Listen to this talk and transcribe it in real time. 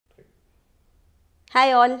Hi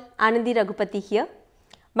all, Ananthi Ragupathy here.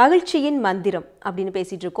 மகிழ்ச்சியின் மந்திரம் அப்படின்னு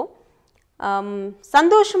பேசிட்டு இருக்கோம்.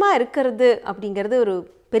 சந்தோஷமா இருக்கிறது அப்படிங்கிறது ஒரு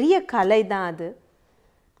பெரிய கலை தான் அது.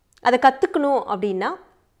 அதை கற்றுக்கணும் அப்படின்னா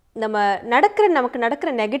நமக்கு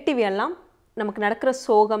நடக்கிற நெகட்டிவ் எல்லாம் நமக்கு நடக்கிற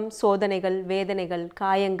சோகம், சோதனைகள், வேதனைகள்,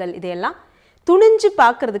 காயங்கள் இதையெல்லாம் துணிஞ்சு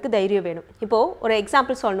பார்க்கறதுக்கு தைரியம் வேணும். இப்போது ஒரு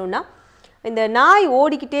எக்ஸாம்பிள் சொல்லணுன்னா, இந்த நாய்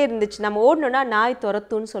ஓடிக்கிட்டே இருந்துச்சு, நம்ம ஓடணுன்னா நாய்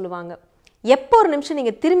துரத்துன்னு சொல்லுவாங்க. எப்போ ஒரு நிமிஷம்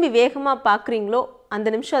நீங்கள் திரும்பி வேகமாக பார்க்குறீங்களோ அந்த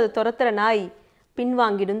நிமிஷம் அதை துரத்துற நாய்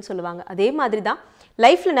பின்வாங்கிடுன்னு சொல்லுவாங்க. அதே மாதிரி தான்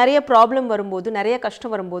லைஃப்பில் நிறைய ப்ராப்ளம் வரும்போது, நிறைய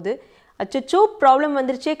கஷ்டம் வரும்போது, அச்சோ ப்ராப்ளம்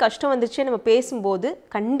வந்துருச்சே, கஷ்டம் வந்துருச்சே நம்ம பேசும்போது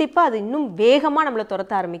கண்டிப்பாக அது இன்னும் வேகமாக நம்மளை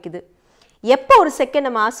துரத்த ஆரம்பிக்குது. எப்போ ஒரு செகண்ட்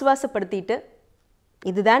நம்ம ஆசுவாசப்படுத்திட்டு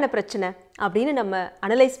இதுதான பிரச்சனை அப்படின்னு நம்ம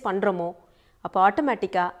அனலைஸ் பண்ணுறோமோ அப்போ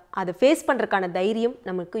ஆட்டோமேட்டிக்காக அதை ஃபேஸ் பண்ணுறதுக்கான தைரியம்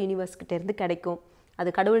நமக்கு யூனிவர்ஸ்கிட்டேருந்து கிடைக்கும். அது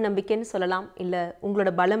கடவுள் நம்பிக்கைன்னு சொல்லலாம், இல்லை உங்களோட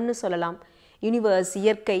பலம்னு சொல்லலாம், யூனிவர்ஸ்,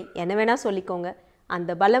 இயற்கை, என்ன வேணால் சொல்லிக்கோங்க.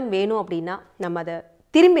 அந்த பலம் வேணும் அப்படின்னா நம்ம அதை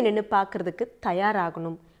திரும்பி நின்று பார்க்குறதுக்கு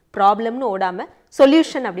தயாராகணும். ப்ராப்ளம்னு ஓடாமல்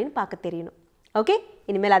சொல்யூஷன் அப்படின்னு பார்க்க தெரியணும். ஓகே,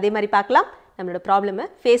 இனிமேல் அதே மாதிரி பார்க்கலாம். நம்மளோட ப்ராப்ளமை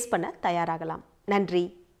ஃபேஸ் பண்ண தயாராகலாம். நன்றி.